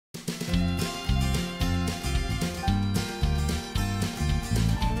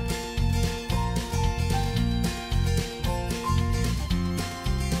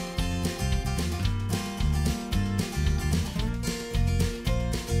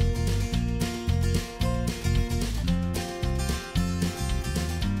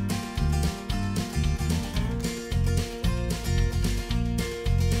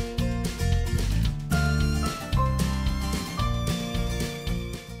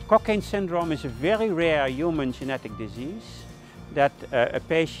Cockayne syndrome is a very rare human genetic disease that a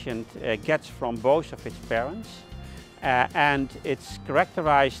patient gets from both of its parents. And it's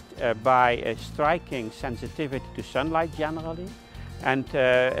characterized by a striking sensitivity to sunlight generally,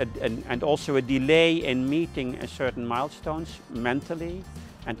 and also a delay in meeting certain milestones mentally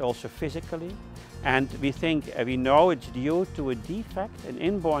and also physically. And we know it's due to a defect, an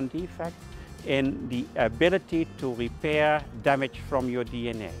inborn defect, in the ability to repair damage from your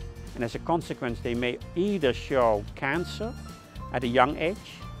DNA. And as a consequence, they may either show cancer at a young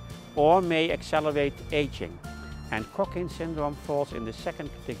age or may accelerate aging. And Cockayne syndrome falls in the second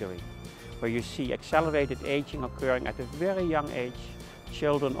category, where you see accelerated aging occurring at a very young age.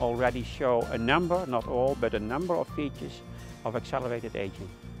 Children already show a number, not all, but a number of features of accelerated aging.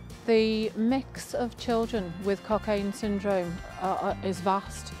 The mix of children with Cockayne syndrome is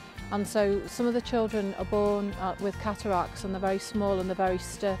vast. And so some of the children are born with cataracts and they're very small and they're very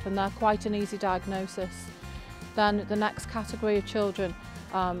stiff and they're quite an easy diagnosis. Then the next category of children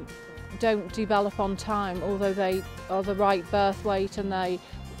don't develop on time, although they are the right birth weight and they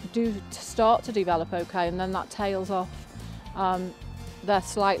do start to develop okay, and then that tails off. They're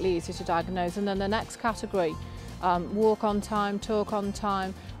slightly easier to diagnose. And then the next category, walk on time, talk on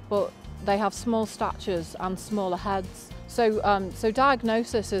time, but they have small statures and smaller heads. So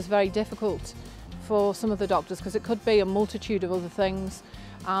diagnosis is very difficult for some of the doctors because it could be a multitude of other things.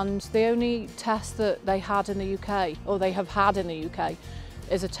 And the only test that they had in the UK, or they have had in the UK,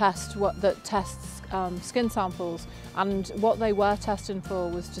 is a test that tests skin samples. And what they were testing for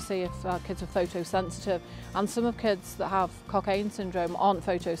was to see if kids are photosensitive. And some of kids that have Cockayne syndrome aren't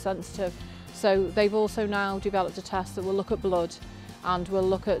photosensitive. So they've also now developed a test that will look at blood and will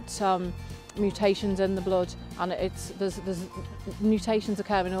look at mutations in the blood, and there's mutations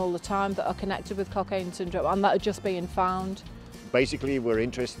occurring all the time that are connected with Cockayne syndrome and that are just being found. Basically, we're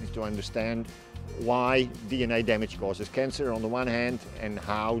interested to understand why DNA damage causes cancer on the one hand and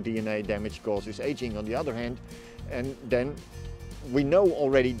how DNA damage causes aging on the other hand. And then we know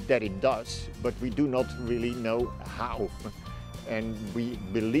already that it does, but we do not really know how. And we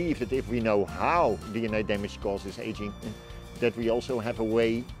believe that if we know how DNA damage causes aging, that we also have a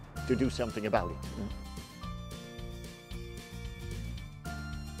way to do something about it.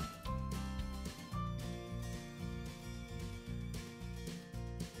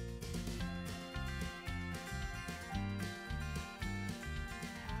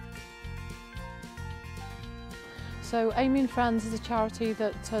 So Amy and Friends is a charity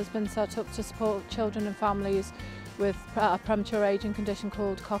that has been set up to support children and families with a premature aging condition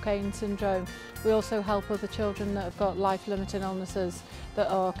called Cockayne syndrome. We also help other children that have got life-limiting illnesses that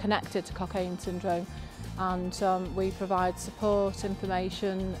are connected to Cockayne syndrome, and we provide support,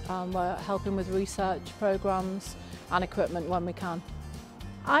 information, we're helping with research programmes and equipment when we can.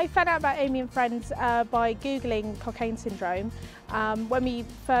 I found out about Amy and Friends by Googling Cockayne syndrome. When we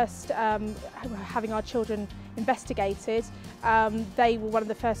first were having our children investigated, they were one of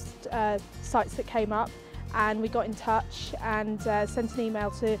the first sites that came up, and we got in touch and sent an email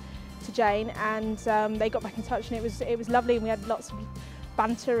to Jane, and they got back in touch, and it was lovely, and we had lots of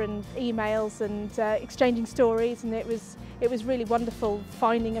banter and emails and exchanging stories, and it was really wonderful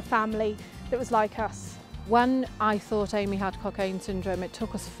finding a family that was like us. When I thought Amy had Cockayne syndrome, it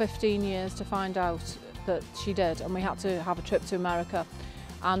took us 15 years to find out that she did, and we had to have a trip to America.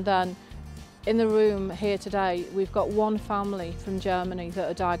 And then in the room here today, we've got one family from Germany that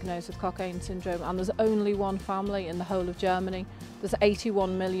are diagnosed with Cockayne syndrome, and there's only one family in the whole of Germany. There's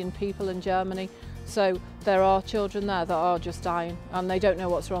 81 million people in Germany, so there are children there that are just dying, and they don't know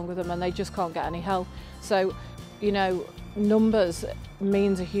what's wrong with them, and they just can't get any help. So, you know, numbers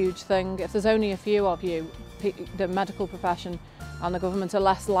means a huge thing. If there's only a few of you, the medical profession and the government are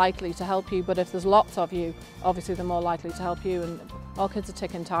less likely to help you, but if there's lots of you, obviously they're more likely to help you, and our kids are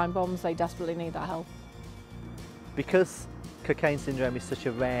ticking time bombs, they desperately need that help. Because Cockayne syndrome is such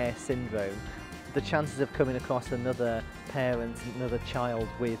a rare syndrome, the chances of coming across another parent, another child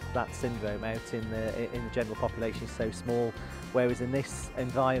with that syndrome out in the general population is so small, whereas in this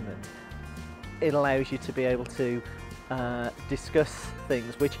environment it allows you to be able to discuss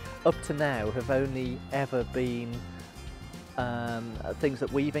things which up to now have only ever been things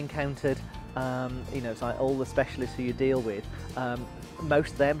that we've encountered. You know, it's like all the specialists who you deal with,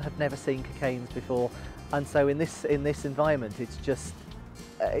 most of them have never seen Cockaynes before, and so in this environment it just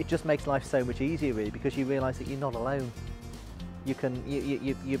makes life so much easier, really, because you realise that you're not alone. You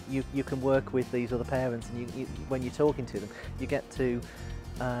can work with these other parents, and when you're talking to them, you get to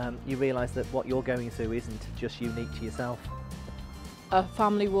you realise that what you're going through isn't just unique to yourself. a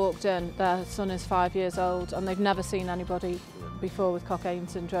family walked in, their son is 5 years old and they've never seen anybody before with Cockayne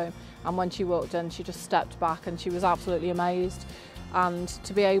syndrome, and when she walked in she just stepped back and she was absolutely amazed. And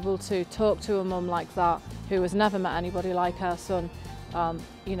to be able to talk to a mum like that who has never met anybody like her son,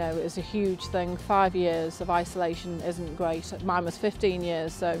 you know, is a huge thing. 5 years of isolation isn't great. Mine was 15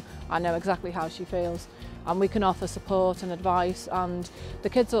 years, so I know exactly how she feels. And we can offer support and advice, and the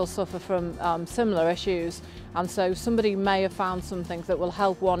kids all suffer from similar issues, and so somebody may have found something that will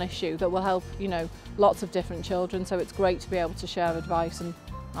help one issue, that will help, you know, lots of different children, so it's great to be able to share advice and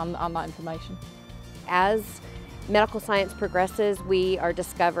that information. As medical science progresses, we are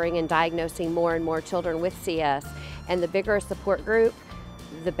discovering and diagnosing more and more children with CS, and the bigger a support group,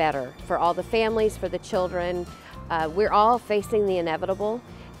 the better for all the families, for the children. We're all facing the inevitable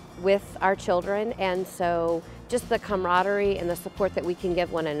with our children, and so just the camaraderie and the support that we can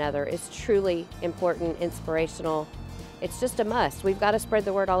give one another is truly important, inspirational. It's just a must. We've got to spread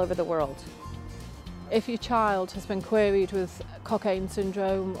the word all over the world. If your child has been queried with Cockayne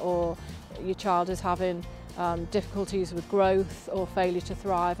syndrome, or your child is having difficulties with growth or failure to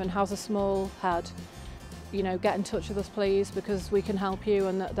thrive and has a small head, you know, get in touch with us please, because we can help you,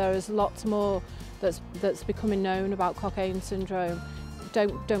 and that there is lots more that's becoming known about Cockayne syndrome.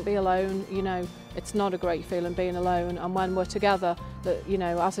 Don't be alone, you know, it's not a great feeling being alone, and when we're together, that, you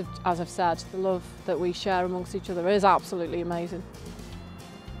know, as I've said, the love that we share amongst each other is absolutely amazing.